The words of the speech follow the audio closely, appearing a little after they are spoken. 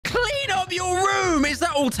Wait, is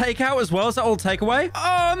that all takeout as well? Is that all takeaway?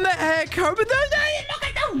 Oh, and the hair comb. Look at the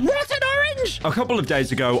rotten orange. A couple of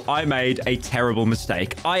days ago, I made a terrible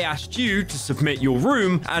mistake. I asked you to submit your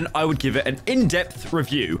room, and I would give it an in-depth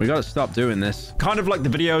review. We gotta stop doing this. Kind of like the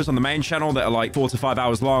videos on the main channel that are like 4 to 5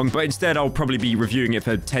 hours long, but instead I'll probably be reviewing it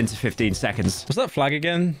for 10 to 15 seconds. What's that flag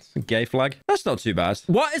again? It's a gay flag? That's not too bad.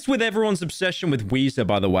 What is with everyone's obsession with Weezer,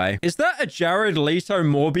 by the way? Is that a Jared Leto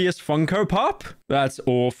Morbius Funko Pop? That's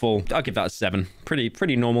awful. I'll give that a 7.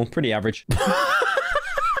 Pretty normal, pretty average. No,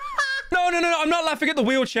 I'm not laughing at the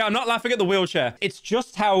wheelchair. I'm not laughing at the wheelchair. It's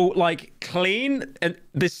just how, like, clean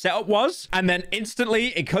this setup was. And then instantly,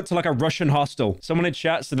 it cut to, like, a Russian hostel. Someone in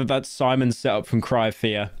chat said that that's Simon's setup from Cry of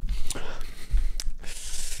Fear.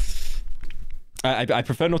 I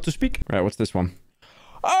prefer not to speak. Right, what's this one?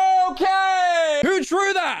 Okay! Who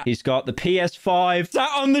drew that? He's got the PS5 sat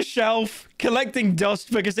on the shelf, collecting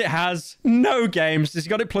dust because it has no games. He's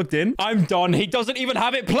got it plugged in. I'm done. He doesn't even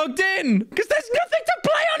have it plugged in because there's nothing to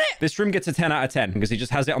play on it. This room gets a 10 out of 10 because he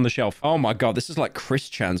just has it on the shelf. Oh my God, this is like Chris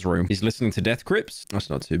Chan's room. He's listening to Death Grips. That's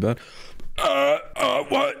not too bad.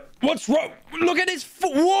 What? What's wrong? Look at his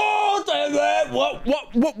foot. What?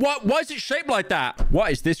 Why is it shaped like that?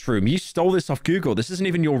 What is this room? You stole this off Google. This isn't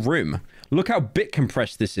even your room. Look how bit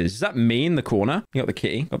compressed this is. Is that me in the corner? You got the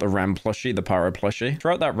kitty, got the Ram plushie, the Pyro plushie.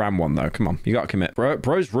 Throw out that Ram one though. Come on, you gotta commit.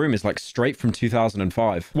 Bro's room is like straight from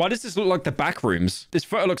 2005. Why does this look like the back rooms? This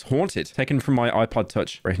photo looks haunted. Taken from my iPod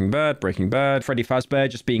Touch. Breaking Bad. Freddy Fazbear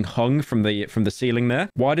just being hung from the ceiling there.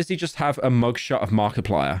 Why does he just have a mugshot of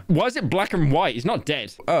Markiplier? Why is it black and white? He's not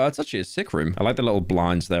dead. Oh, that's actually a sick room. I like the little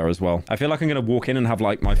blinds there as well. I feel like I'm gonna walk in and have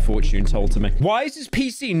like my fortune told to me. Why is his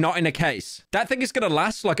PC not in a case? That thing is gonna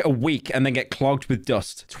last like a week and then get clogged with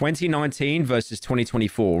dust. 2019 versus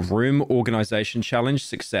 2024. Room organization challenge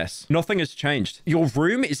success. Nothing has changed. Your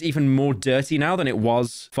room is even more dirty now than it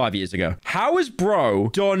was 5 years ago. How has bro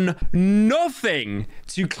done nothing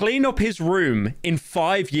to clean up his room in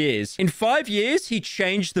 5 years? In 5 years, he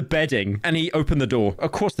changed the bedding and he opened the door.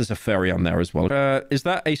 Of course, there's a fairy on there as well. Is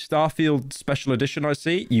that a Starfield special edition I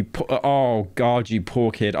see? Oh God, you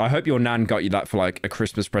poor kid. I hope your nan got you that for like a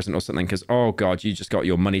Christmas present or something because, oh God, you just got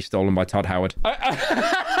your money stolen by Todd Howard.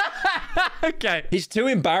 Okay. He's too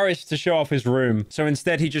embarrassed to show off his room. So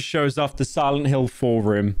instead, he just shows off the Silent Hill 4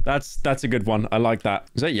 room. That's a good one. I like that.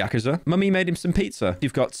 Is that Yakuza? Mummy made him some pizza.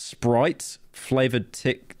 You've got Sprite, flavored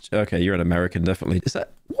tick. Okay, you're an American, definitely. Is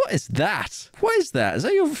that... What is that? What is that? Is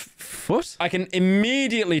that your foot? I can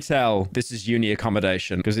immediately tell this is uni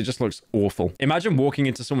accommodation because it just looks awful. Imagine walking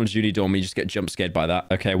into someone's uni dorm and you just get jump scared by that.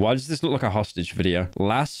 Okay, why does this look like a hostage video?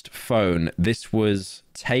 Last phone. This was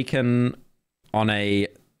taken on a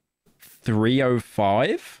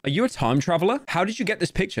 305. Are you a time traveler? How did you get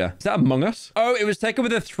this picture? Is that Among Us? Oh, it was taken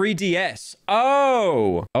with a 3DS.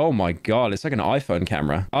 Oh my God, it's like an iPhone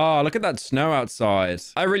camera. Oh, look at that snow outside.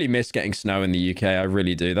 I really miss getting snow in the UK. I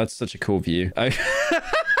really do. That's such a cool view.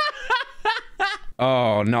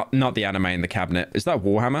 Oh, not the anime in the cabinet. Is that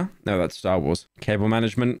Warhammer? No, that's Star Wars. Cable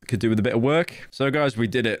management could do with a bit of work. So guys, we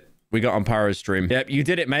did it. We got on Pyro's stream. Yep, you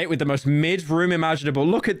did it, mate, with the most mid-room imaginable.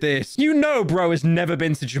 Look at this. You know bro has never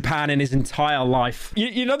been to Japan in his entire life.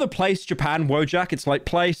 You know the place Japan, Wojak? It's like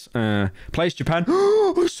place Japan.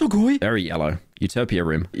 Oh, sugoi. Very yellow. Utopia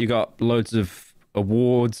room. You got loads of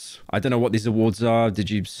awards. I don't know what these awards are. Did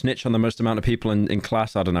you snitch on the most amount of people in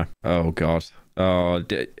class? I don't know. Oh, God. Oh,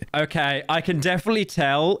 okay. I can definitely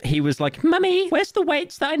tell he was like, Mummy, where's the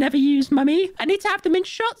weights that I never use, Mummy? I need to have them in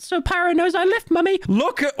shots so Pyro knows I lift, Mummy.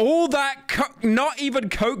 Look at all that. Not even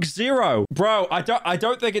Coke Zero. Bro, I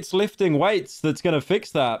don't think it's lifting weights that's going to fix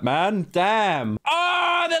that, man. Damn.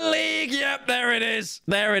 Oh, the league. Yep, there it is.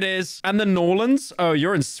 There it is. And the Norlands? Oh,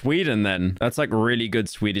 you're in Sweden then. That's like really good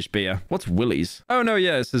Swedish beer. What's Willys? Oh, no,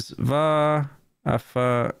 yeah. It says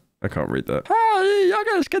I can't read that.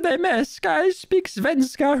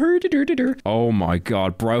 Oh my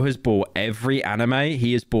God. Bro has bought every anime.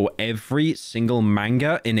 He has bought every single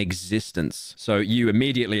manga in existence. So you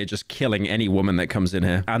immediately are just killing any woman that comes in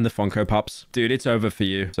here. And the Funko Pops. Dude, it's over for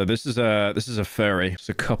you. So this is a furry. It's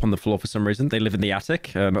a cup on the floor for some reason. They live in the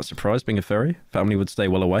attic. Not surprised being a furry. Family would stay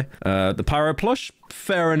well away. The Pyro plush.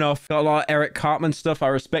 Fair enough. Got a lot of Eric Cartman stuff. I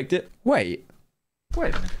respect it. Wait a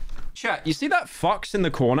minute. Chat, you see that fox in the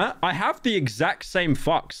corner? I have the exact same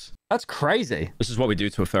fox. That's crazy. This is what we do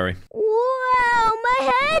to a furry. Wow,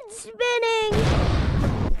 my head's spinning.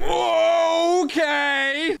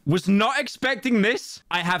 Okay. Was not expecting this.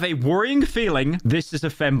 I have a worrying feeling this is a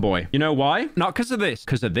femboy. You know why? Not because of this.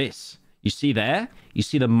 Because of this. You see there? You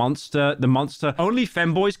see the monster, Only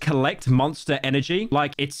femboys collect monster energy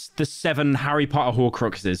like it's the 7 Harry Potter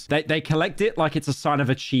Horcruxes. They collect it like it's a sign of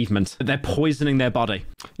achievement. They're poisoning their body.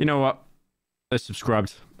 You know what? They're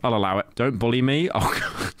subscribed. I'll allow it. Don't bully me.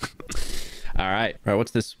 Oh, all right. Right,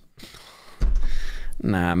 what's this?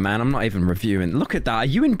 Nah, man, I'm not even reviewing. Look at that. Are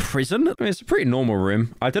you in prison? I mean, it's a pretty normal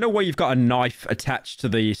room. I don't know why you've got a knife attached to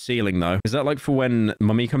the ceiling, though. Is that like for when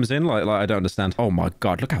mummy comes in? Like I don't understand. Oh my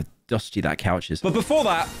God, look how dusty that couch is. But before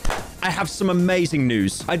that, I have some amazing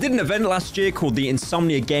news. I did an event last year called the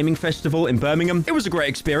Insomnia Gaming Festival in Birmingham. It was a great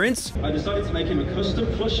experience. I decided to make him a custom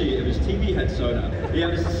plushie of his TV head soda. He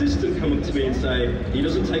had his assistant come up to me and say, he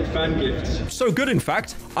doesn't take fan gifts. So good, in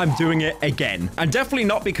fact, I'm doing it again. And definitely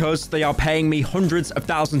not because they are paying me hundreds of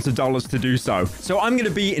thousands of dollars to do so. So I'm going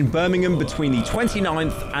to be in Birmingham between the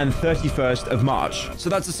 29th and 31st of March. So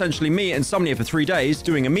that's essentially me at Insomnia for 3 days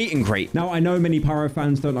doing a meet and greet. Now, I know many Pyro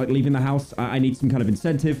fans don't like leaving the house. I need some kind of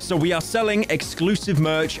incentive. So we are selling exclusive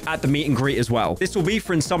merch at the meet and greet as well. This will be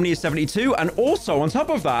for Insomnia 72. And also on top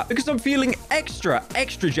of that, because I'm feeling extra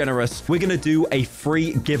generous, we're going to do a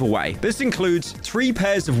free giveaway. This includes 3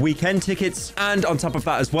 pairs of weekend tickets. And on top of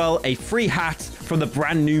that as well, a free hat from the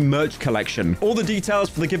brand new merch collection. All the details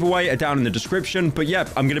for the giveaway are down in the description. But yeah,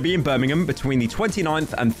 I'm going to be in Birmingham between the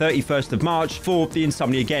 29th and 31st of March for the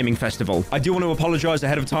Insomnia Gaming Festival. I do want to apologize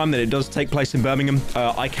ahead of time that it does take place in Birmingham.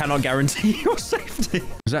 I cannot guarantee your safety.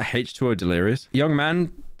 Is that H2O Delirious? Young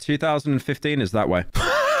man, 2015 is that way.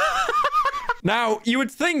 Now, you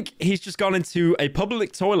would think he's just gone into a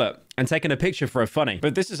public toilet and taken a picture for a funny.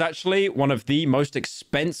 But this is actually one of the most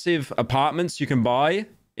expensive apartments you can buy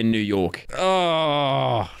in New York.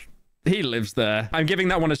 Oh, he lives there. I'm giving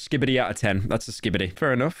that one a skibbity out of 10. That's a skibbity.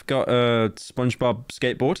 Fair enough. Got a SpongeBob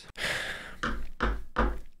skateboard.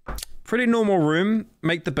 Pretty normal room.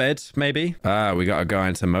 Make the bed, maybe. Ah, we got a guy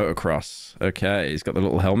into motocross. Okay, he's got the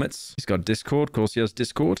little helmets. He's got Discord. Of course, he has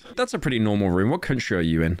Discord. That's a pretty normal room. What country are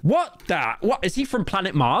you in? What the? What? Is he from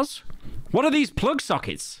planet Mars? What are these plug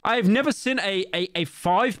sockets? I've never seen a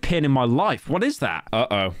 5-pin in my life. What is that?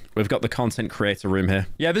 Uh-oh. We've got the content creator room here.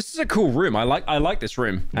 Yeah, this is a cool room. I like this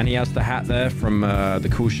room. And he has the hat there from the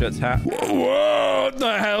Cool Shirts hat. Whoa, what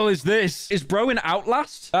the hell is this? Is bro in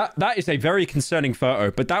Outlast? That is a very concerning photo,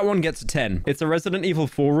 but that one gets a 10. It's a Resident Evil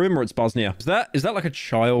 4 room or it's Bosnia. Is that like a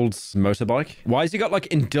child's motorbike? Why has he got like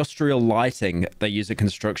industrial lighting they use at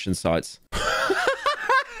construction sites?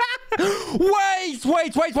 Wait,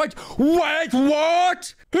 what?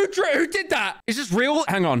 Who did that? Is this real?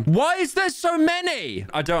 Hang on. Why is there so many?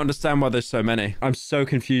 I don't understand why there's so many. I'm so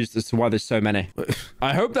confused as to why there's so many.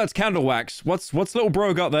 I hope that's candle wax. What's little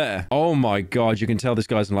bro got there? Oh my God, you can tell this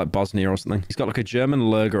guy's in like Bosnia or something. He's got like a German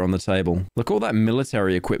lurger on the table. Look all that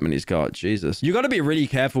military equipment he's got. Jesus. You got to be really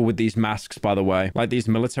careful with these masks, by the way. Like these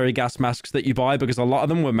military gas masks that you buy, because a lot of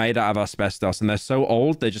them were made out of asbestos and they're so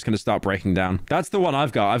old, they're just going to start breaking down. That's the one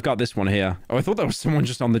I've got. I've got this one here. Oh, I thought there was someone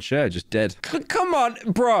just on the chair, just dead. Come on,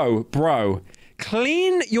 bro.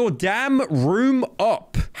 Clean your damn room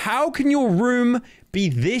up. How can your room be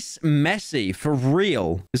this messy? For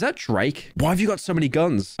real? Is that Drake? Why have you got so many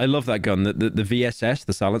guns? I love that gun. The VSS,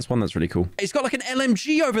 the silenced one. That's really cool. It's got like an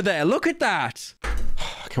LMG over there. Look at that.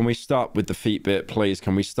 Can we start with the feet bit, please?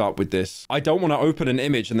 Can we start with this? I don't want to open an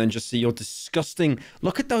image and then just see your disgusting...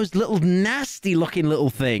 Look at those little nasty looking little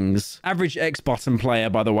things. Average X-bottom player,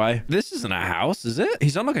 by the way. This isn't a house, is it?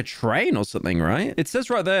 He's on like a train or something, right? It says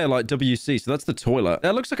right there, like WC, so that's the toilet.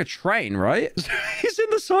 That looks like a train, right? He's in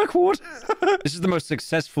the psych ward. This is the most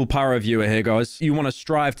successful Pyro viewer here, guys. You want to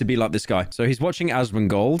strive to be like this guy. So he's watching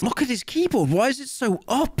Asmongold. Look at his keyboard. Why is it so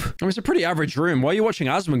up? I mean, it's a pretty average room. Why are you watching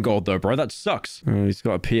Asmongold, though, bro? That sucks. He's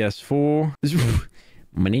got a PS4.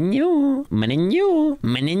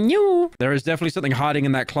 There is definitely something hiding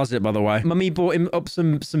in that closet, by the way. Mummy bought him up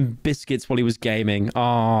some biscuits while he was gaming.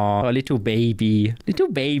 Oh, a little baby. Little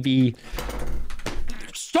baby.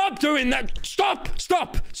 Stop doing that. Stop.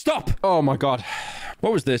 Oh, my God.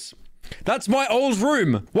 What was this? That's my old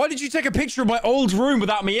room. Why did you take a picture of my old room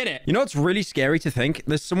without me in it? You know, it's really scary to think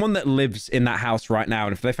there's someone that lives in that house right now.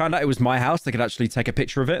 And if they found out it was my house, they could actually take a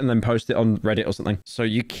picture of it and then post it on Reddit or something. So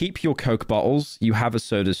you keep your Coke bottles. You have a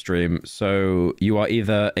soda stream. So you are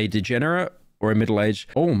either a degenerate or a middle-aged.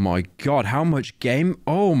 Oh my God, how much game?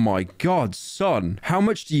 Oh my God, son. How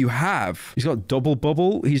much do you have? He's got double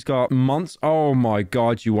bubble. He's got months. Oh my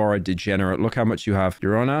God, you are a degenerate. Look how much you have.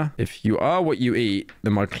 Your Honor, if you are what you eat,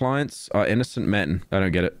 then my clients are innocent men. I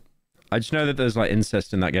don't get it. I just know that there's like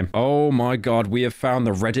incest in that game. Oh my God, we have found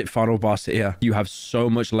the Reddit final boss here. You have so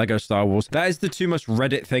much Lego Star Wars. That is the two most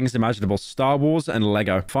Reddit things imaginable. Star Wars and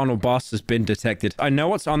Lego. Final boss has been detected. I know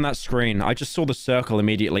what's on that screen. I just saw the circle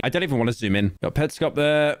immediately. I don't even want to zoom in. Got Petscop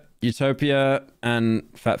there. Utopia and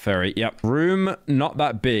Fat Fairy. Yep. Room not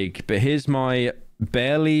that big, but here's my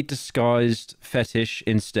barely disguised fetish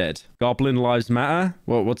instead. Goblin lives matter?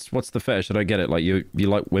 Well, what's the fetish? I don't get it. Like you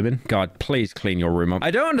like women? God, please clean your room up.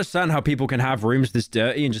 I don't understand how people can have rooms this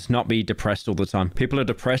dirty and just not be depressed all the time. People are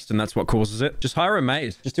depressed and that's what causes it. Just hire a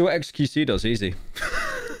maid. Just do what XQC does. Easy.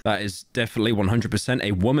 That is definitely 100%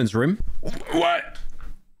 a woman's room. What?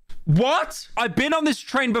 What? I've been on this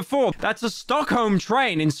train before. That's a Stockholm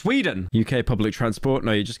train in Sweden. UK public transport.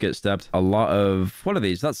 No, you just get stabbed. A lot of... What are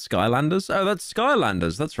these? That's Skylanders? Oh, that's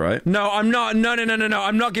Skylanders. That's right. No, I'm not. No.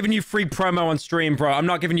 I'm not giving you free promo on stream, bro. I'm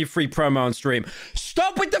not giving you free promo on stream.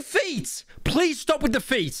 Stop with the feet. Please stop with the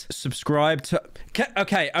feet. Subscribe to...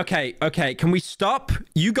 Okay. Can we stop?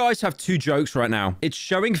 You guys have two jokes right now. It's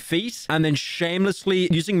showing feet and then shamelessly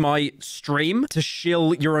using my stream to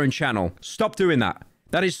shill your own channel. Stop doing that.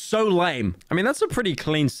 That is so lame. I mean, that's a pretty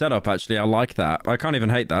clean setup, actually. I like that. I can't even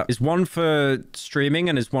hate that. Is one for streaming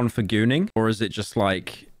and is one for gooning? Or is it just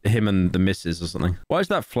like him and the missus or something? Why is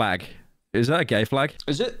that flag? Is that a gay flag?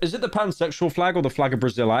 Is it the pansexual flag or the flag of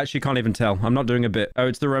Brazil? I actually can't even tell. I'm not doing a bit. Oh,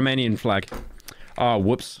 it's the Romanian flag. Oh,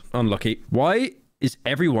 whoops. Unlucky. Why is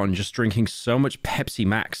everyone just drinking so much Pepsi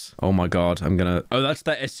Max? Oh my God. Oh, that's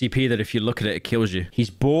that SCP that if you look at it, it kills you. He's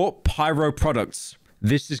bought pyro products.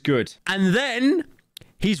 This is good. And then...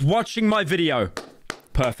 he's watching my video.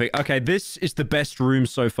 Perfect. Okay, this is the best room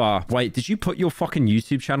so far. Wait, did you put your fucking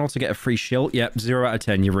YouTube channel to get a free shield? Yep, 0 out of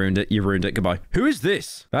 10. You ruined it. You ruined it. Goodbye. Who is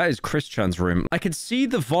this? That is Chris Chan's room. I can see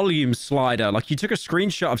the volume slider. Like you took a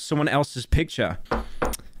screenshot of someone else's picture.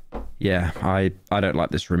 Yeah, I don't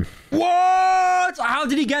like this room. What? How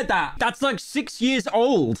did he get that? That's like 6 years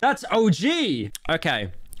old. That's OG.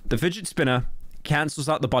 Okay, the fidget spinner cancels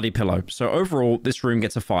out the body pillow. So overall, this room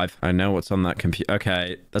gets a 5. I know what's on that computer.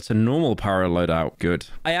 Okay, that's a normal power loadout. Good.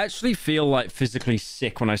 I actually feel like physically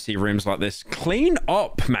sick when I see rooms like this. Clean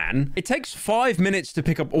up, man. It takes 5 minutes to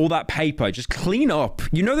pick up all that paper. Just clean up.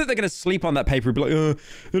 You know that they're going to sleep on that paper. Be like,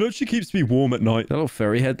 it actually keeps me warm at night. That little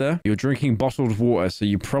fairy head there. You're drinking bottled water, so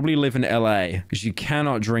you probably live in LA because you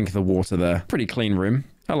cannot drink the water there. Pretty clean room.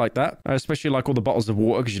 I like that. I especially like all the bottles of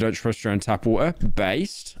water because you don't trust your own tap water.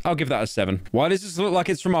 Based. I'll give that a 7. Why does this look like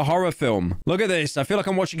it's from a horror film? Look at this. I feel like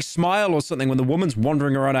I'm watching Smile or something when the woman's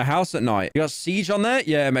wandering around her house at night. You got Siege on there?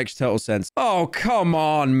 Yeah, it makes total sense. Oh, come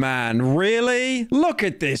on, man. Really? Look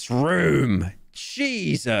at this room.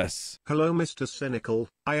 Jesus. Hello, Mr. Cynical.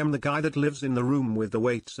 I am the guy that lives in the room with the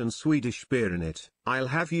weights and Swedish beer in it. I'll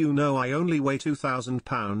have you know I only weigh 2,000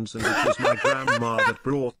 pounds and it was my grandma that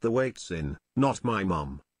brought the weights in, not my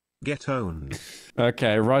mum. Get owned.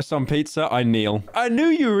 Okay, rice on pizza, I kneel. I knew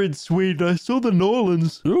you were in Sweden. I saw the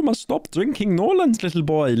Norlands. You must stop drinking Norlands, little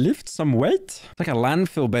boy. Lift some weight. It's like a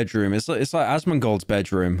landfill bedroom. It's like Asmongold's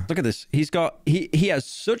bedroom. Look at this. He has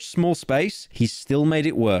such small space. He's still made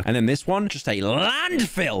it work. And then this one, just a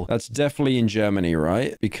landfill. That's definitely in Germany,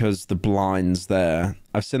 right? Because the blinds there.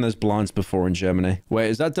 I've seen those blinds before in Germany. Wait,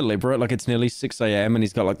 is that deliberate? Like it's nearly 6 a.m. and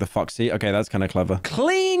he's got like the fuck seat? Okay, that's kind of clever.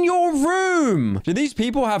 Clean your room! Do these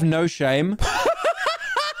people have no shame?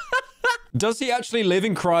 Does he actually live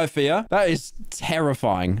in cryophere? That is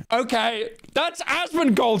terrifying. Okay, that's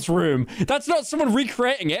Asmongold's room. That's not someone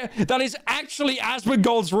recreating it. That is actually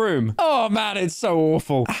Asmongold's room. Oh, man, it's so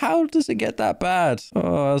awful. How does it get that bad? Oh,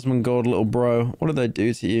 Asmongold, little bro. What do they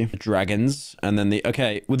do to you? Dragons. And then the...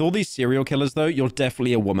 Okay, with all these serial killers, though, you're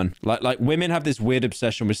definitely a woman. Like women have this weird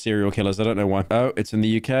obsession with serial killers. I don't know why. Oh, it's in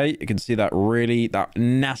the UK. You can see that that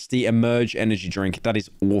nasty Emerge energy drink. That is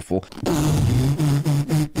awful.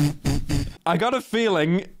 I got a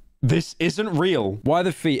feeling this isn't real. Why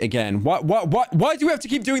the feet again? Why do we have to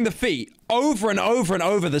keep doing the feet over and over and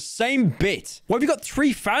over the same bit? Why have you got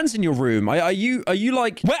 3 fans in your room? Are you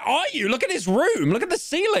like, where are you? Look at his room. Look at the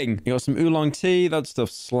ceiling. You got some oolong tea. That stuff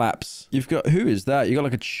slaps. You've got, who is that? You got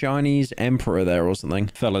like a Chinese emperor there or something.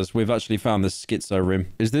 Fellas, we've actually found the schizo room.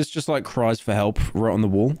 Is this just like cries for help right on the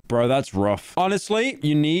wall? Bro, that's rough. Honestly,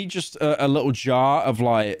 you need just a little jar of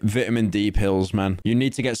like vitamin D pills, man. You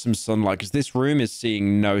need to get some sunlight because this room is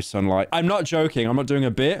seeing no sunlight. I'm not joking. I'm not doing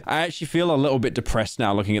a bit. I actually feel a little bit depressed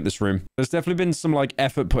now looking at this room. There's definitely been some like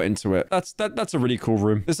effort put into it. That's a really cool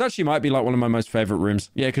room. This actually might be like one of my most favorite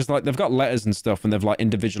rooms. Yeah, because like they've got letters and stuff and they've like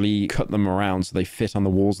individually cut them around so they fit on the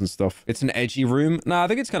walls and stuff. It's an edgy room. Nah, I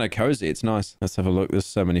think it's kind of cozy. It's nice. Let's have a look. There's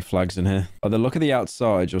so many flags in here. Oh, the look of the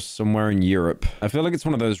outside. You're somewhere in Europe. I feel like it's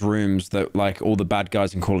one of those rooms that like all the bad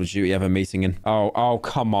guys in Call of Duty have a meeting in. Oh,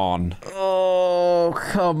 come on. Oh,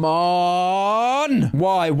 come on.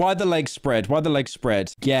 Why the legs spread? Why the legs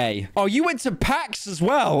spread? Gay. Oh, you went to PAX as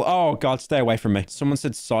well. Oh, God, stay away from me. Someone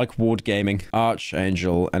said Psych Ward Gaming.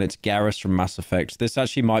 Archangel, and it's Garrus from Mass Effect. This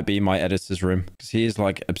actually might be my editor's room because he is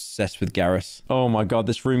like obsessed with Garrus. Oh my God,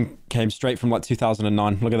 this room came straight from like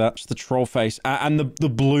 2009. Look at that. Just the troll face and the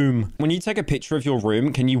bloom. When you take a picture of your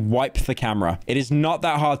room, can you wipe the camera? It is not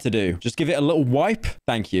that hard to do. Just give it a little wipe.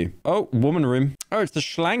 Thank you. Oh, woman room. Oh, it's the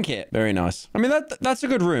Schlanket. Very nice. I mean, that's a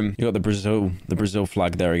good room. You got the Brazil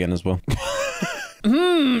flag there again as well.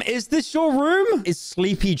 Is this your room? Is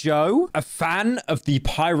Sleepy Joe a fan of the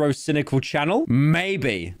Pyrocynical channel?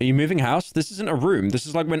 Maybe. Are you moving house? This isn't a room. This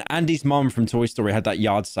is like when Andy's mom from Toy Story had that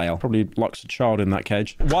yard sale. Probably locks a child in that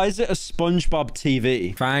cage. Why is it a SpongeBob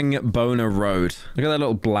TV? Fang Boner Road. Look at that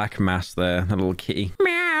little black mask there. That little kitty.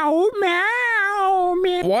 Meow, meow.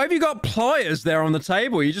 Why have you got pliers there on the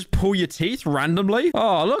table? You just pull your teeth randomly?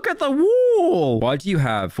 Oh, look at the wall. Why do you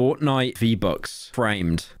have Fortnite V-Bucks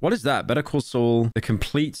framed? What is that? Better Call Saul, the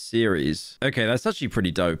complete series. Okay, that's actually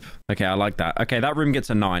pretty dope. Okay, I like that. Okay, that room gets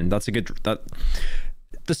a 9. That's a good...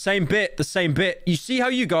 The same bit. You see how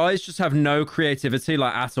you guys just have no creativity,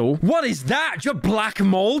 like, at all? What is that? Your black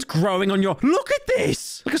mold growing on your... Look at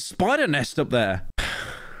this! Like a spider nest up there.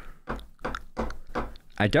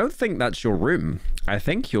 I don't think that's your room. I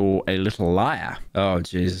think you're a little liar. Oh,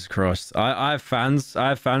 Jesus Christ. I have fans. I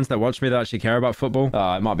have fans that watch me that actually care about football.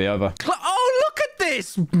 Oh, it might be over. Oh, look at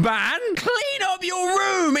this, man. Clean up your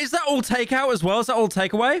room. Is that all takeout as well? Is that all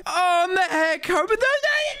takeaway? Oh, and the hair comb. Look at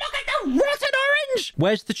the rotten orange.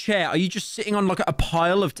 Where's the chair? Are you just sitting on like a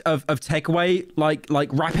pile of takeaway like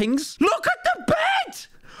wrappings? Look at the bed.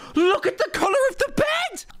 Look at the color of the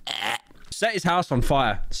bed. Set his house on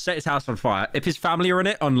fire. Set his house on fire. If his family are in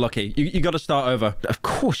it, unlucky. You got to start over. Of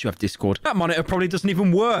course you have Discord. That monitor probably doesn't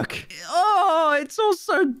even work. Oh, it's all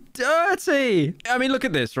so dirty. I mean, look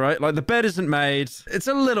at this, right? Like, the bed isn't made. It's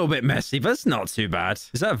a little bit messy, but it's not too bad.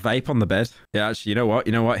 Is that a vape on the bed? Yeah, actually, you know what?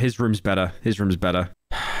 You know what? His room's better. His room's better.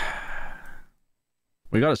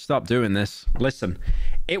 We got to stop doing this. Listen.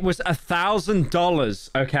 It was $1,000,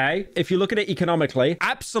 okay? If you look at it economically,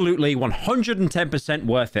 absolutely 110%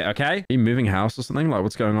 worth it, okay? Are you moving house or something? Like,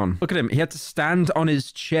 what's going on? Look at him. He had to stand on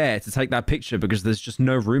his chair to take that picture because there's just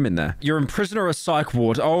no room in there. You're in prison or a psych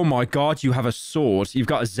ward. Oh my God, you have a sword. You've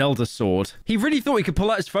got a Zelda sword. He really thought he could pull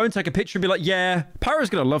out his phone, take a picture and be like, yeah, Pyro's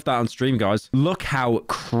gonna love that on stream, guys. Look how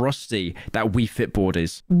crusty that Wii Fit board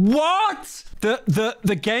is. What?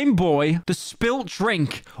 The Game Boy, the spilt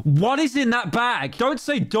drink. What is in that bag? Don't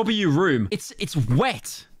say W room. It's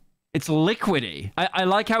wet. It's liquidy. I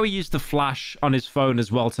like how he used the flash on his phone as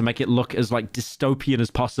well to make it look as like dystopian as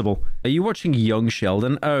possible. Are you watching Young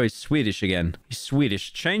Sheldon? Oh, he's Swedish again. He's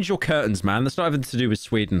Swedish. Change your curtains, man. That's not even to do with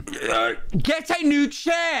Sweden. Get a new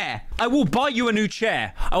chair. I will buy you a new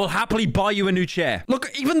chair. I will happily buy you a new chair. Look,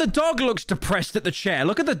 even the dog looks depressed at the chair.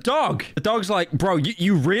 Look at the dog. The dog's like, bro,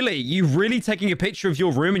 you really taking a picture of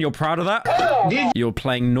your room and you're proud of that? You're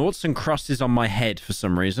playing noughts and crosses on my head for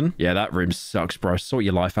some reason. Yeah, that room sucks, bro. Sort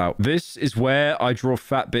your life out. This is where I draw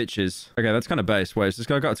fat bitches. Okay, that's kind of base. Wait, has this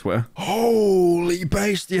guy got a Twitter? Holy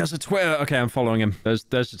base, he has a Twitter. Okay, I'm following him. There's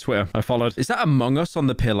the Twitter. I followed. Is that Among Us on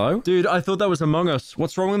the pillow? Dude, I thought that was Among Us.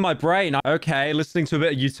 What's wrong with my brain? Okay, listening to a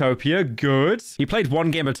bit of Utopia. Good. He played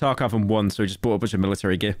one game of Tarkov and won, so he just bought a bunch of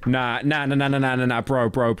military gear. Nah.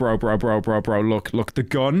 Bro. Look, the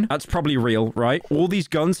gun. That's probably real, right? All these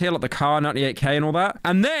guns here, like the Car 98K and all that.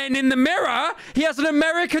 And then in the mirror, he has an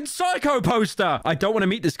American Psycho poster. I don't want to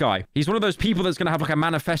meet this guy. He's one of those people that's going to have like a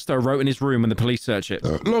manifesto wrote in his room when the police search it.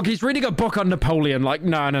 Look, he's reading a book on Napoleon. Like,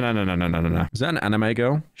 no. Is that an anime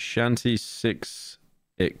girl? Shanty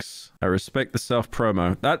 6X. I respect the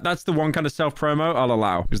self-promo. That's the one kind of self-promo I'll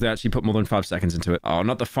allow because they actually put more than 5 seconds into it. Oh,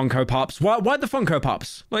 not the Funko Pops. Why the Funko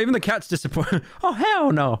Pops? Well, even the cat's disappointed. Oh,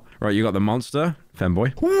 hell no. Right, you got the monster.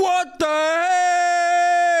 Femboy. What the hell?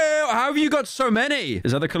 How have you got so many?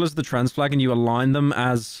 Is that the colors of the trans flag and you align them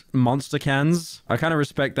as monster cans? I kind of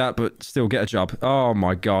respect that, but still get a job. Oh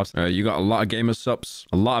my God. You got a lot of gamer subs,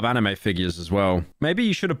 a lot of anime figures as well. Maybe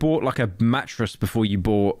you should have bought like a mattress before you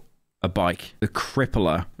bought a bike. The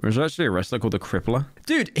Crippler. There's actually a wrestler called the Crippler.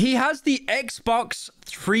 Dude, he has the Xbox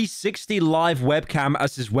 360 live webcam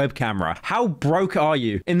as his web camera. How broke are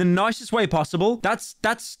you? In the nicest way possible. That's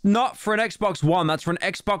not for an Xbox One. That's for an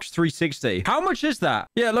Xbox 360. How much is that?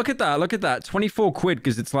 Yeah, look at that. Look at that. 24 quid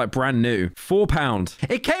because it's like brand new. £4.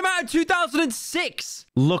 It came out in 2006.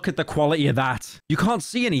 Look at the quality of that. You can't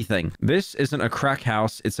see anything. This isn't a crack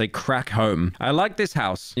house. It's a crack home. I like this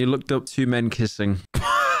house. You looked up two men kissing.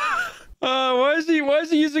 Why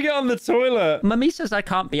is he using it on the toilet? Mummy says I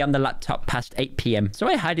can't be on the laptop past 8 p.m. So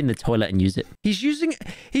I hide in the toilet and use it. He's using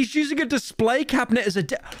a display cabinet as a...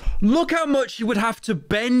 Look how much he would have to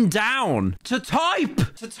bend down to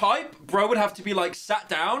type. To type, bro would have to be like sat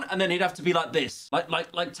down and then he'd have to be like this.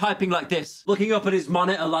 Like typing like this. Looking up at his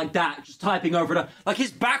monitor like that. Just typing over it. Like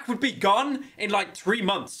his back would be gone in like 3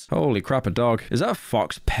 months. Holy crap, a dog. Is that a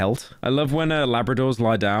fox pelt? I love when Labradors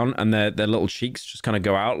lie down and their little cheeks just kind of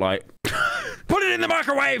go out like... Put it in the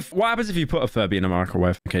microwave! What happens if you put a Furby in a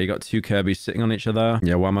microwave? Okay, you got two Kirbys sitting on each other.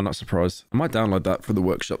 Yeah, why am I not surprised? I might download that for the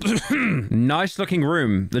workshop. Nice looking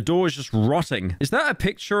room. The door is just rotting. Is that a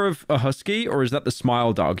picture of a husky or is that the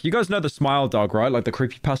smile dog? You guys know the smile dog, right? Like the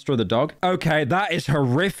creepypasta of the dog? Okay, that is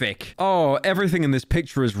horrific. Oh, everything in this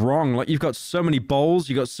picture is wrong. Like you've got so many bowls,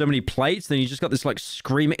 you got so many plates, then you just got this like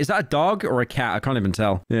screaming. Is that a dog or a cat? I can't even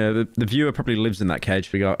tell. Yeah, the viewer probably lives in that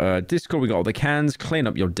cage. We got Discord, we got all the cans, clean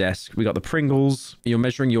up your desk. We got the Pringles. You're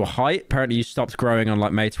measuring your height. Apparently you stopped growing on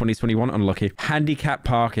like May 2021. Unlucky. Handicap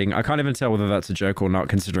parking. I can't even tell whether that's a joke or not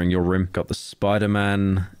considering your room. Got the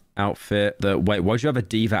Spider-Man outfit. Wait, why'd you have a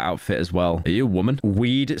diva outfit as well? Are you a woman?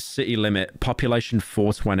 Weed city limit. Population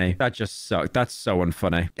 420. That just sucked. That's so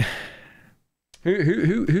unfunny.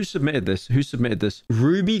 Who submitted this? Who submitted this?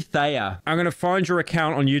 Ruby Thayer. I'm going to find your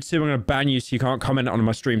account on YouTube. I'm going to ban you so you can't comment on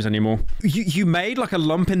my streams anymore. You made like a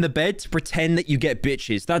lump in the bed to pretend that you get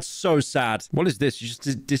bitches. That's so sad. What is this? You're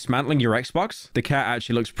just dismantling your Xbox? The cat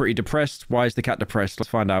actually looks pretty depressed. Why is the cat depressed? Let's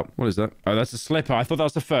find out. What is that? Oh, that's a slipper. I thought that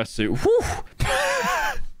was the fursuit. Whew.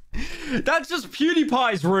 That's just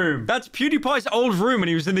PewDiePie's room. That's PewDiePie's old room when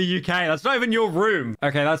he was in the UK. That's not even your room.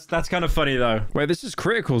 Okay, that's kind of funny though. Wait, this is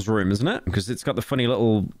Critical's room, isn't it? Because it's got the funny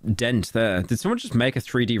little dent there. Did someone just make a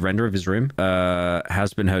 3D render of his room?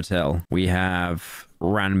 Has Been Hotel. We have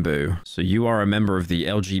Ranboo. So you are a member of the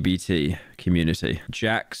LGBT community.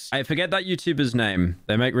 Jax. I forget that YouTuber's name.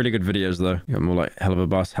 They make really good videos though. You got more like Hell of a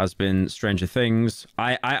Bus, Has Been, Stranger Things.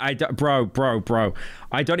 Bro.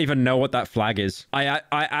 I don't even know what that flag is. I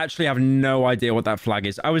actually have no idea what that flag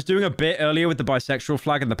is. I was doing a bit earlier with the bisexual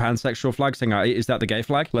flag and the pansexual flag saying, is that the gay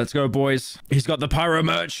flag? Let's go, boys. He's got the pyro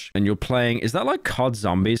merch. And you're playing, is that like COD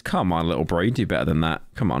Zombies? Come on, little bro. You do better than that.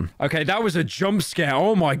 Come on. Okay, that was a jump scare.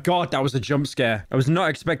 Oh my God, that was a jump scare. I was not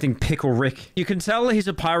expecting Pickle Rick. You can tell he's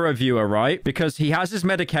a pyro viewer, right? Because he has his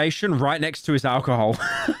medication right next to his alcohol.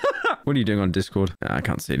 What are you doing on Discord? I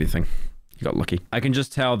can't see anything. You got lucky. I can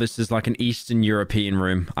just tell this is like an Eastern European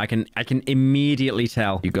room. I can immediately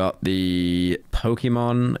tell. You got the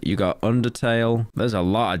Pokemon. You got Undertale. There's a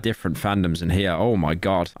lot of different fandoms in here. Oh my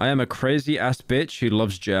God. I am a crazy ass bitch who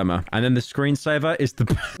loves Germa. And then the screensaver is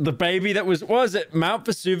the baby that was, what was it? Mount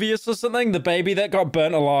Vesuvius or something? The baby that got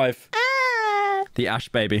burnt alive. The Ash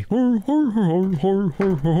baby.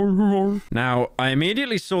 Now, I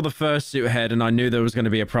immediately saw the fursuit head and I knew there was going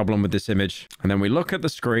to be a problem with this image. And then we look at the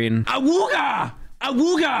screen. Awooga!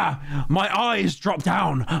 Awooga! My eyes drop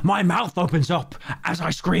down. My mouth opens up as I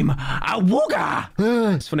scream, Awooga!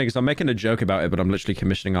 It's funny because I'm making a joke about it, but I'm literally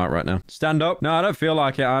commissioning art right now. Stand up. No, I don't feel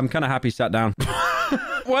like it. I'm kind of happy sat down.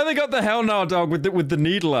 Why they got the hell no dog with the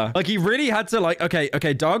needler? Like he really had to like,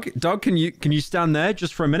 okay, dog, can you stand there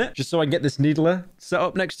just for a minute? Just so I can get this needler set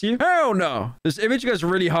up next to you? Hell no. This image goes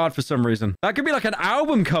really hard for some reason. That could be like an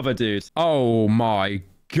album cover, dude. Oh my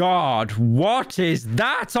God, what is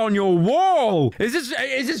that on your wall? Is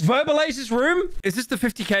this Verbalace's room? Is this the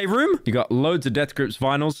 50k room? You got loads of Death Grips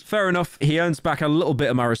vinyls. Fair enough. He earns back a little bit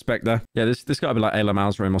of my respect there. Yeah, this gotta be like Ayla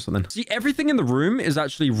Mal's room or something. See, everything in the room is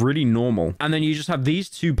actually really normal. And then you just have these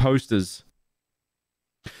two posters.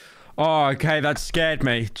 Oh, okay, that scared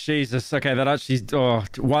me. Jesus. Okay, that actually... Oh,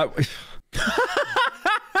 what...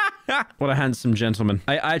 What a handsome gentleman.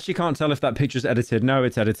 I actually can't tell if that picture's edited. No,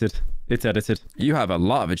 it's edited. It's edited. You have a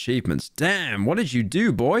lot of achievements. Damn, what did you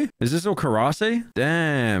do, boy? Is this all karate?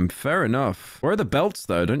 Damn, fair enough. Where are the belts,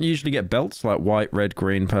 though? Don't you usually get belts like white, red,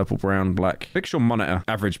 green, purple, brown, black? Fix your monitor.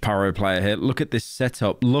 Average pyro player here. Look at this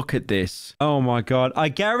setup. Look at this. Oh my God. I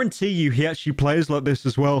guarantee you he actually plays like this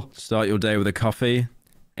as well. Start your day with a coffee.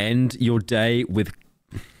 End your day with...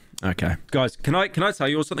 Okay. Guys, can I tell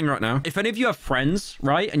you all something right now? If any of you have friends,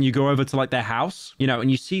 right, and you go over to like their house, you know,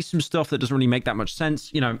 and you see some stuff that doesn't really make that much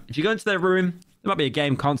sense, you know, if you go into their room, there might be a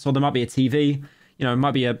game console, there might be a TV, you know, it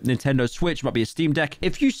might be a Nintendo Switch, it might be a Steam Deck.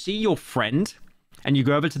 If you see your friend and you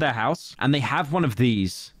go over to their house and they have one of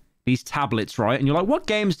these tablets, right? And you're like, what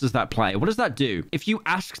games does that play? What does that do? If you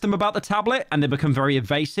ask them about the tablet and they become very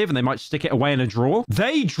evasive and they might stick it away in a drawer,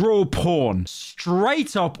 they draw porn.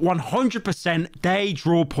 Straight up, 100%, they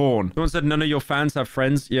draw porn. Someone said none of your fans have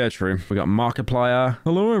friends. Yeah, true. We got Markiplier.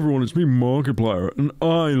 Hello, everyone. It's me, Markiplier, and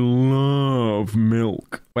I love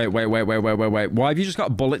milk. Wait. Why have you just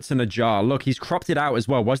got bullets in a jar? Look, he's cropped it out as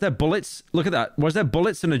well. Why's there bullets? Look at that. Why's there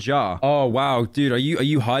bullets in a jar? Oh, wow. Dude, are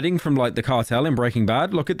you hiding from, like, the cartel in Breaking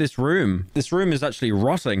Bad? Look at this room. This room is actually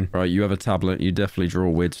rotting. Right, you have a tablet. You definitely draw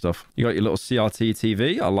weird stuff. You got your little CRT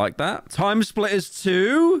TV. I like that. Time Splitters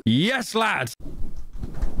 2. Yes, lad.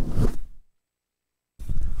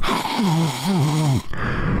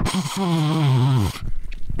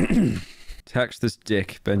 Text this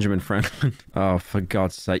dick, Benjamin Franklin. Oh, for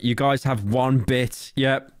God's sake. You guys have one bit.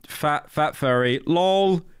 Yep. Fat furry.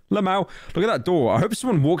 Lol. Lamau. Look at that door. I hope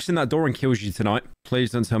someone walks in that door and kills you tonight.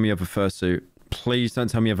 Please don't tell me you have a fursuit. Please don't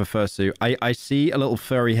tell me you have a fursuit. I see a little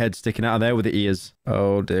furry head sticking out of there with the ears.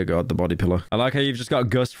 Oh, dear God, the body pillow. I like how you've just got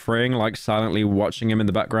Gus Fring, like, silently watching him in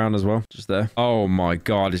the background as well. Just there. Oh, my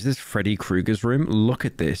God. Is this Freddy Krueger's room? Look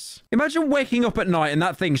at this. Imagine waking up at night and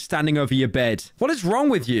that thing standing over your bed. What is wrong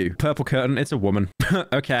with you? Purple curtain. It's a woman.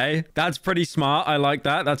 Okay. That's pretty smart. I like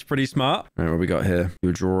that. That's pretty smart. All right, what we got here?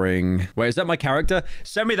 You're drawing... Wait, is that my character?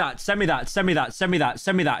 Send me that. Send me that. Send me that. Send me that.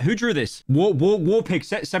 Send me that. Who drew this? War Pig.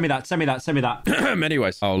 Send me that. Send me that. Send me that.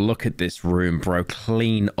 Anyways. Oh, look at this room, bro.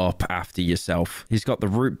 Clean up after yourself. He's got the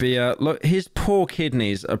root beer. Look, his poor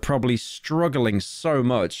kidneys are probably struggling so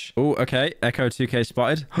much. Oh, okay. Echo 2K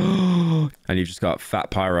spotted. And you've just got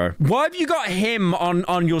Fat Pyro. Why have you got him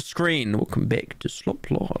on your screen? Welcome back to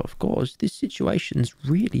Slop Live, guys. This situation's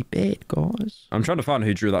really bad, guys. I'm trying to find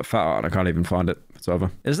who drew that fat art and I can't even find it. It's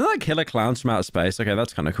over. Isn't that Killer Clowns from Outer Space? Okay,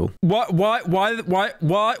 that's kind of cool. What? What?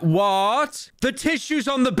 The tissue's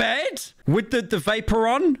on the bed? With the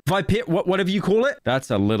Vaporon? Whatever you call it?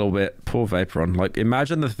 That's a little bit... Poor Vaporon. Like,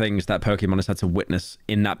 imagine the things that Pokemon has had to witness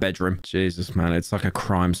in that bedroom. Jesus, man. It's like a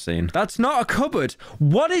crime scene. That's not a cupboard.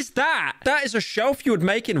 What is that? That is a shelf you would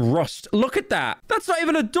make in Rust. Look at that. That's not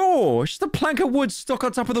even a door. It's just a plank of wood stuck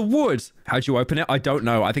on top of the wood. How'd you open it? I don't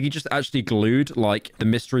know. I think he just actually glued, like, the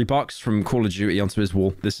mystery box from Call of Duty onto his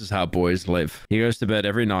wall. This is how boys live. He goes to bed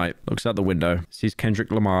every night, looks out the window, sees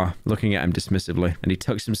Kendrick Lamar looking at him dismissively, and he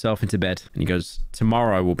tucks himself into bed, and he goes,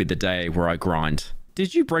 tomorrow will be the day where I grind.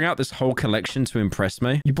 Did you bring out this whole collection to impress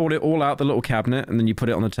me? You brought it all out the little cabinet, and then you put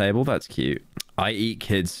it on the table? That's cute. I eat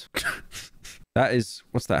kids. That is...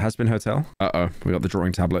 What's that? Has Been Hotel? Uh-oh. We got the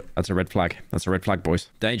drawing tablet. That's a red flag. That's a red flag, boys.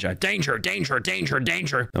 Danger. Danger. Danger. Danger.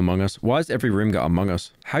 Danger. Among Us. Why has every room got Among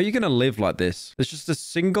Us? How are you going to live like this? There's just a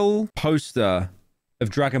single poster of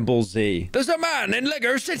Dragon Ball Z. There's a man in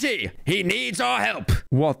Lego City. He needs our help.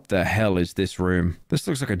 What the hell is this room? This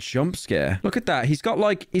looks like a jump scare. Look at that. He's got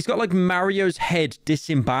like Mario's head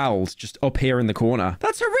disemboweled just up here in the corner.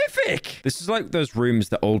 That's horrific. This is like those rooms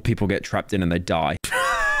that old people get trapped in and they die.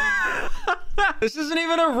 This isn't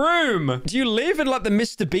even a room. Do you live in like the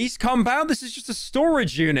Mr. Beast compound? This is just a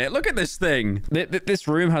storage unit. Look at this thing. This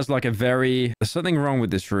room has like a very... There's something wrong with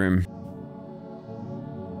this room.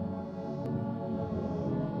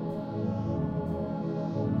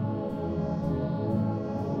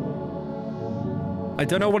 I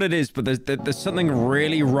don't know what it is, but there's something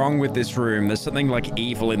really wrong with this room. There's something like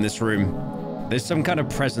evil in this room. There's some kind of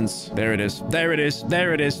presence. There it is. There it is.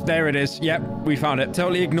 There it is. There it is. Yep, we found it.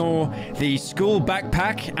 Totally ignore the school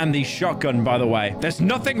backpack and the shotgun, by the way. There's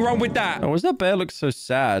nothing wrong with that. Oh, why does that bear look so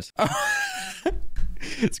sad?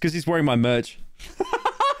 It's because he's wearing my merch.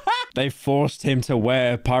 They forced him to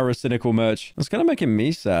wear pyrocynical merch. That's gonna making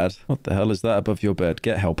me sad. What the hell is that above your bed?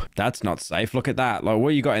 Get help. That's not safe. Look at that. Like,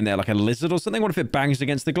 what you got in there? Like a lizard or something? What if it bangs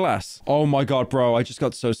against the glass? Oh my God, bro. I just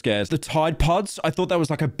got so scared. The Tide Pods? I thought that was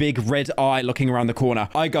like a big red eye looking around the corner.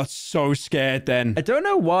 I got so scared then. I don't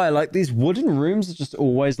know why. Like, these wooden rooms are just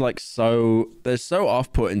always like they're so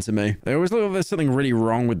off-putting to me. They always look like there's something really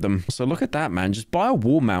wrong with them. So look at that, man. Just buy a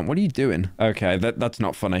wall mount. What are you doing? Okay, that's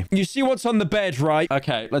not funny. You see what's on the bed, right?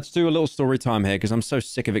 Okay, let's do do a little story time here because I'm so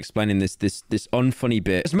sick of explaining this unfunny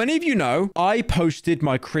bit. As many of you know, I posted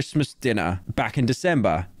my Christmas dinner back in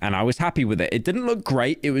December and I was happy with it. It didn't look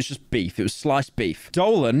great. It was just beef. It was sliced beef.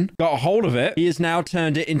 Dolan got a hold of it. He has now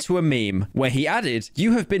turned it into a meme where he added,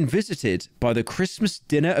 "You have been visited by the Christmas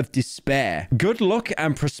dinner of despair. Good luck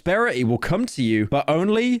and prosperity will come to you, but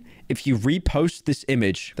only if you repost this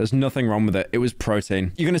image." There's nothing wrong with it. It was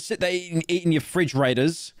protein. You're going to sit there eating your fridge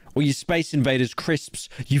raiders or your Space Invaders crisps,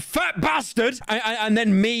 you fat bastard, and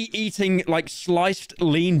then me eating like sliced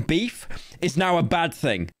lean beef is now a bad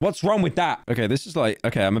thing. What's wrong with that? Okay, this is like,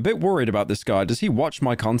 okay, I'm a bit worried about this guy. Does he watch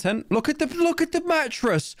my content? Look at the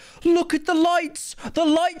mattress. Look at the lights. The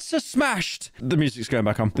lights are smashed. The music's going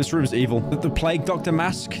back on. This room's evil. The plague doctor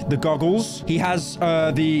mask, the goggles. He has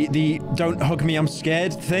the don't hug me, I'm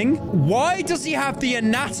scared thing. Why does he have the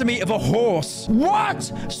anatomy of a horse?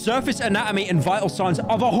 What? Surface anatomy and vital signs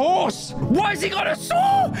of a horse. Why has he got a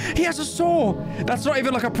saw? He has a saw. That's not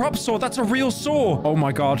even like a prop saw. That's a real saw. Oh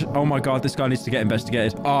my god. Oh my god. This guy needs to get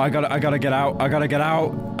investigated. Oh, I gotta get out. I gotta get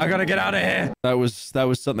out. I gotta get out of here. That was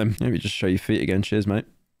something. Let me just show you feet again. Cheers, mate.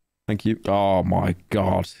 Thank you. Oh my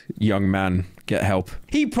god. Young man, get help.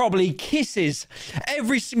 He probably kisses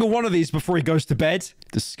every single one of these before he goes to bed.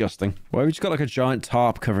 Disgusting. Why have you just got like a giant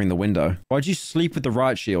tarp covering the window? Why'd you sleep with the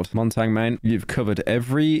riot shield? Montang, man, you've covered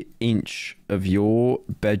every inch of your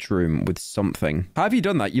bedroom with something. How have you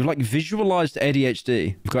done that? You've like visualized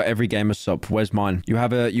ADHD. You've got every gamer sub. Where's mine? You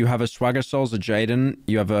have a Swagger Souls, a Jaden.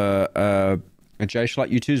 You have a J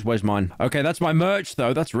Schlatt U2's. Where's mine? Okay, that's my merch,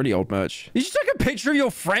 though. That's really old merch. Did you take a picture of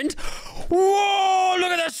your friend? Whoa,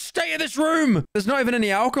 look at the state of this room. There's not even any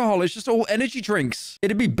alcohol. It's just all energy drinks.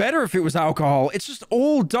 It'd be better if it was alcohol. It's just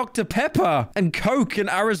all Dr. Pepper and Coke and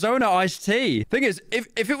Arizona iced tea. Thing is, if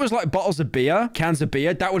it was like bottles of beer, cans of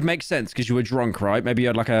beer, that would make sense because you were drunk, right? Maybe you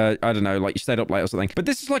had like a, I don't know, like you stayed up late or something. But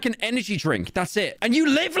this is like an energy drink. That's it. And you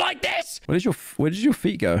live like this? Where did your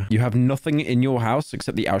feet go? You have nothing in your house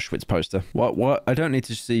except the Auschwitz poster. What? I don't need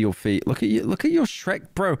to see your feet. Look at your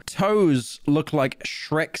Shrek, bro. Toes look like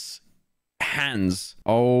Shrek's hands.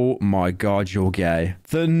 Oh my god, you're gay.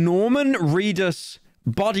 The Norman Reedus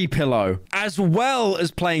body pillow, as well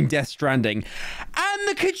as playing Death Stranding, and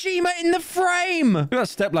the Kojima in the frame. Look at that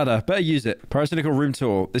stepladder. Better use it. Pyrocynical room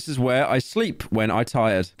tour. This is where I sleep when I'm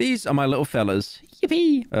tired. These are my little fellas.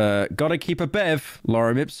 Yippee. Gotta keep a bev.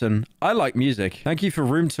 Lorem Ipsum. I like music. Thank you for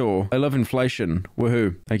room tour. I love inflation.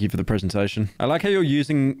 Woohoo. Thank you for the presentation. I like how you're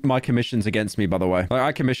using my commissions against me, by the way. Like,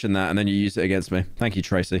 I commissioned that and then you use it against me. Thank you,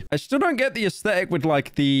 Tracy. I still don't get the aesthetic with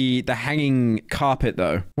like the hanging carpet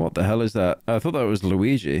though. What the hell is that? I thought that was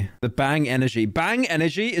Luigi. The Bang Energy. Bang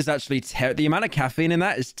Energy is actually the amount of caffeine in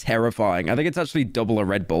that is terrifying. I think it's actually double a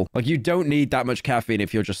Red Bull. Like, you don't need that much caffeine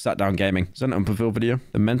if you're just sat down gaming. Is that an unfulfilled video?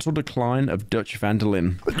 The mental decline of Dutch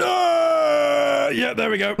Vanderlyn. Yeah, there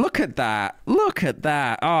we go. Look at that. Look at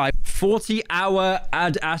that. Oh, 40-hour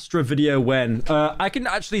Ad Astra video when? I can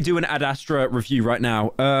actually do an Ad Astra review right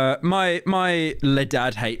now. My le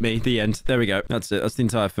dad hate me. The end. There we go. That's it. That's the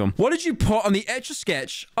entire film. What did you put on the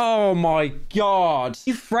Etch-a-Sketch? Oh my god.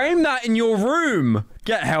 You framed that in your room.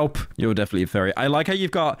 Get help. You're definitely a fairy. I like how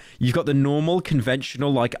you've got the normal,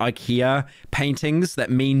 conventional, like IKEA paintings that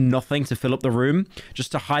mean nothing to fill up the room,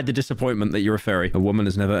 just to hide the disappointment that you're a fairy. A woman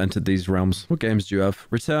has never entered these realms. What games do you have?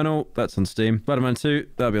 Returnal, that's on Steam. Spider-Man 2,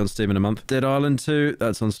 that'll be on Steam in a month. Dead Island 2,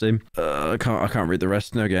 that's on Steam. I can't read the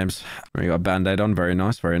rest. No games. We got a Band-Aid on. Very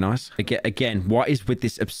nice. Very nice. Again, what is with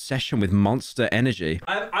this obsession with Monster Energy?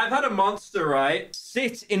 I've had a Monster, right,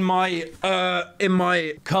 sit in my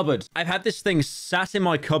cupboard. I've had this thing sat in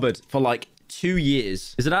my cupboard for like 2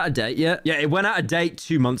 years. Is it out of date yet? Yeah, it went out of date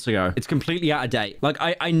 2 months ago. It's completely out of date. Like,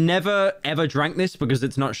 I never ever drank this because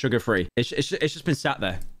it's not sugar free. It's just been sat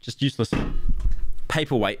there, just useless.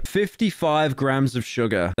 Paperweight. 55 grams of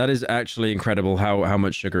sugar. That is actually incredible how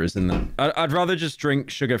much sugar is in there. I'd rather just drink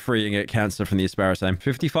sugar-free and get cancer from the aspartame.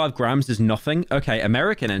 55 grams is nothing. Okay,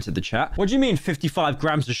 American entered the chat. What do you mean 55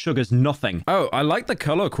 grams of sugar is nothing? Oh, I like the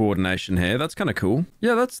color coordination here. That's kind of cool.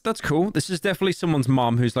 Yeah, that's cool. This is definitely someone's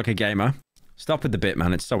mom who's like a gamer. Stop with the bit,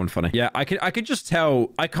 man. It's so unfunny. Yeah, I could just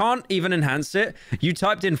tell. I can't even enhance it. You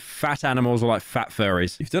typed in fat animals or like fat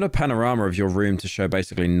furries. You've done a panorama of your room to show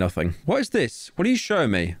basically nothing. What is this? What are you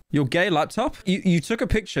showing me? Your gay laptop? You took a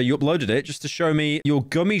picture. You uploaded it just to show me your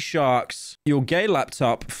gummy sharks, your gay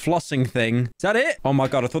laptop flossing thing. Is that it? Oh my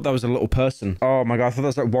god, I thought that was a little person. Oh my god, I thought that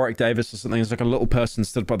was like Warwick Davis or something. It's like a little person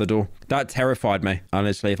stood by the door. That terrified me.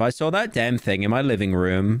 Honestly, if I saw that damn thing in my living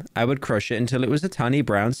room, I would crush it until it was a tiny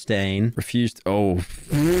brown stain. Refuse Refused. Oh.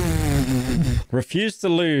 Refused to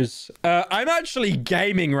lose. I'm actually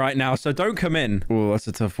gaming right now, so don't come in. Oh, that's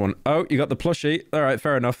a tough one. Oh, you got the plushie. All right,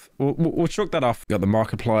 fair enough. We'll chalk that off. Got the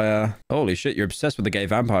Markiplier. Holy shit, you're obsessed with the gay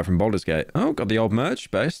vampire from Baldur's Gate. Oh, got the old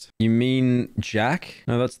merch based. You mean Jack?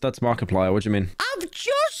 No, that's Markiplier. What do you mean? I've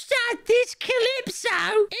just had this calypso.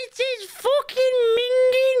 It is fucking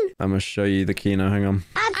minging. I'm gonna show you the key now. Hang on.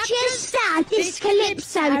 I've just had this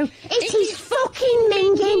calypso. It is fucking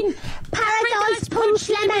minging. Paradise Punch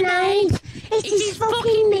Lemonade. It is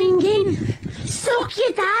fucking minging. Suck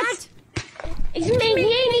your dad. It's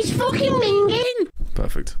minging. It's fucking minging.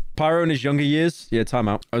 Perfect. Pyro in his younger years? Yeah, time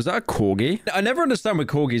out. Oh, is that a corgi? I never understand with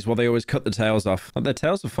corgis why they always cut the tails off. Like, their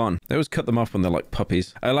tails are fun. They always cut them off when they're like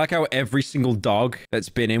puppies. I like how every single dog that's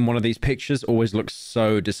been in one of these pictures always looks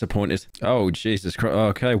so disappointed. Oh, Jesus Christ.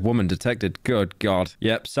 Okay, woman detected. Good God.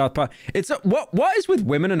 Yep, South Park. It's what is with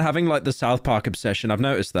women and having like the South Park obsession? I've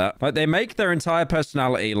noticed that. Like, they make their entire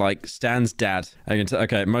personality like Stan's dad.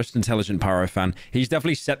 Okay, most intelligent Pyro fan. He's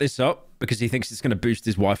definitely set this up because he thinks it's going to boost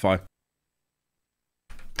his Wi-Fi.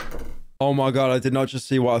 Oh my God, I did not just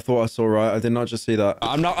see what I thought I saw, right? I did not just see that.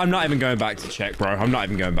 I'm not even going back to check, bro. I'm not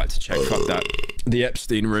even going back to check. Fuck that. The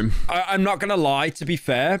Epstein room. I'm not gonna lie, to be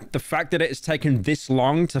fair, the fact that it has taken this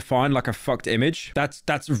long to find like a fucked image,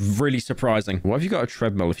 that's really surprising. Why have you got a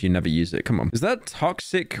treadmill if you never use it? Come on. Is that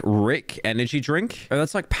Toxic Rick energy drink? Oh,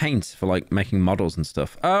 that's like paint for like making models and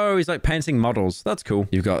stuff. Oh, he's like painting models. That's cool.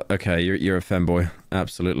 You've got, okay, you're a femboy.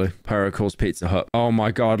 Absolutely. Pyro calls Pizza Hut. Oh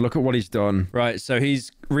my God, look at what he's done. Right, so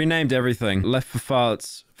he's renamed everything. Left for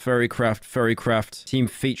farts. Furrycraft, Team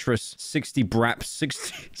Featurous, 60 braps,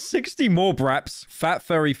 60 more braps, Fat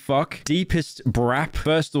Furry Fuck, Deepest Brap,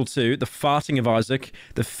 Burstal 2, The Farting of Isaac,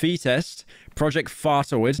 The Feetest, Project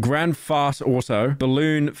Fartoid, Grand Fart Auto,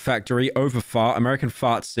 Balloon Factory, Overfart, American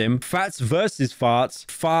Fart Sim, Fats versus Farts,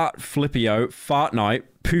 Fart Flippio, Fart Night,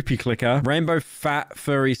 Poopy Clicker, Rainbow Fat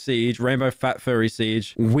Furry Siege, Rainbow Fat Furry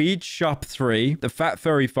Siege, Weed Shop 3, The Fat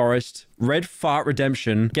Furry Forest, Red Fart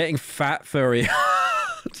Redemption, Getting Fat Furry...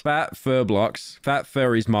 Fat Fur Blocks, Fat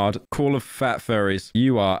Furries mod, Call of Fat Furries.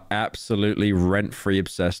 You are absolutely rent-free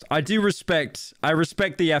obsessed. I respect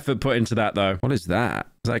the effort put into that though. What is that?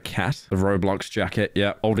 Is that a cat? The Roblox jacket.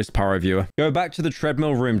 Yeah, oldest Pyro viewer. Go back to the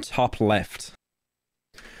treadmill room, top left.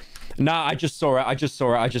 Nah, I just saw it.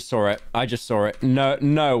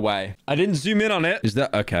 No way. I didn't zoom in on it. Is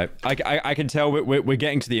that okay? I can tell we're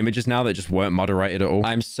getting to the images now that just weren't moderated at all.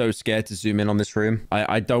 I'm so scared to zoom in on this room.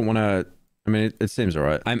 I don't want to... I mean, it seems all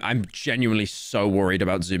right. I'm genuinely so worried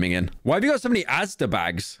about zooming in. Why have you got so many Asda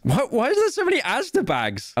bags? Why is there so many Asda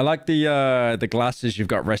bags? I like the glasses you've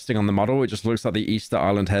got resting on the model. It just looks like the Easter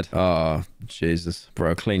Island head. Oh, Jesus.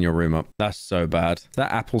 Bro, clean your room up. That's so bad. Is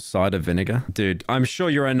that apple cider vinegar? Dude, I'm sure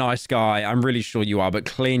you're a nice guy. I'm really sure you are, but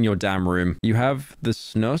clean your damn room. You have the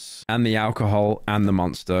snus and the alcohol and the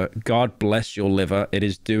monster. God bless your liver. It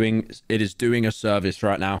is doing a service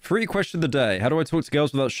right now. Free question of the day. How do I talk to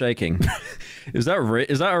girls without shaking? Is that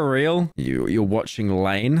a real? You're watching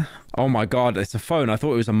Lane? Oh my God, it's a phone. I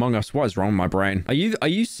thought it was Among Us. What is wrong with my brain? Are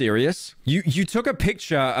you serious? You took a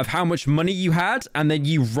picture of how much money you had and then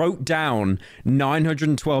you wrote down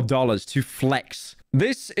 $912 to flex.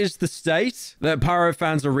 This is the state that Pyro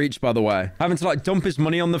fans are reached, by the way. Having to like dump his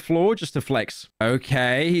money on the floor just to flex.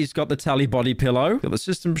 Okay, he's got the tally body pillow. Got the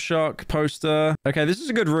System Shock poster. Okay, this is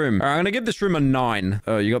a good room. All right, I'm gonna give this room a 9.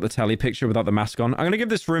 Oh, you got the tally picture without the mask on. I'm gonna give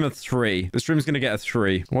this room a 3. This room's gonna get a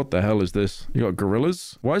 3. What the hell is this? You got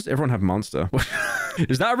gorillas? Why does everyone have monster?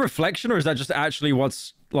 Is that a reflection or is that just actually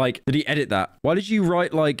what's like, did he edit that? Why did you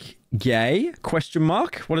write like gay? Question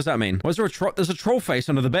mark? What does that mean? Why is there there's a troll face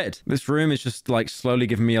under the bed? This room is just like slowly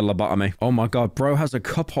giving me a lobotomy. Oh my God, bro has a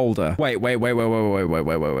cup holder. Wait.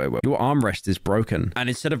 Your armrest is broken. And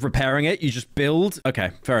instead of repairing it, you just build.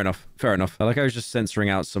 Okay, fair enough. I like I was just censoring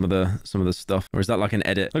out some of the stuff. Or is that like an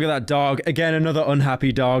edit? Look at that dog. Again, another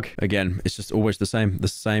unhappy dog. Again, it's just always the same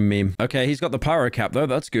meme. Okay, he's got the pyro cap though.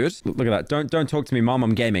 That's good. Look at that. Don't talk to me, mom.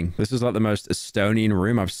 I'm gaming. This is like the most Estonian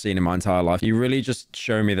room I've seen in my entire life. You really just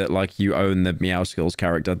show me that like you own the Meow Skills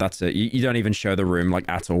character. That's it. You don't even show the room like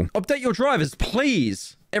at all. Update your drivers,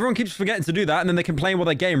 please. Everyone keeps forgetting to do that, and then they complain while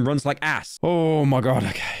their game runs like ass. Oh my God,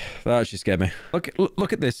 okay. That actually scared me.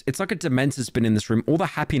 Look at this. It's like a Dementor's been in this room. All the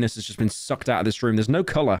happiness has just been sucked out of this room. There's no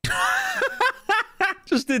color.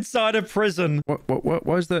 Just inside a prison.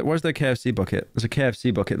 Where's the KFC bucket? There's a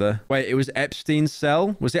KFC bucket there. Wait, it was Epstein's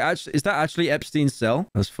cell? Was it actually, is that actually Epstein's cell?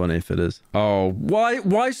 That's funny if it is. Oh,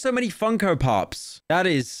 why so many Funko Pops?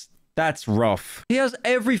 That's rough. He has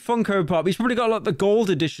every Funko Pop. He's probably got like the gold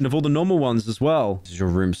edition of all the normal ones as well. This is your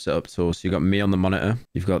room setup tour. So you got me on the monitor.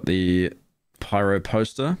 You've got the pyro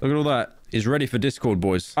poster. Look at all that. is ready for Discord,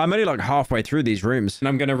 boys. I'm only like halfway through these rooms, and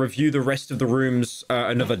I'm going to review the rest of the rooms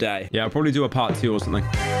another day. Yeah, I'll probably do a part 2 or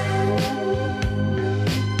something.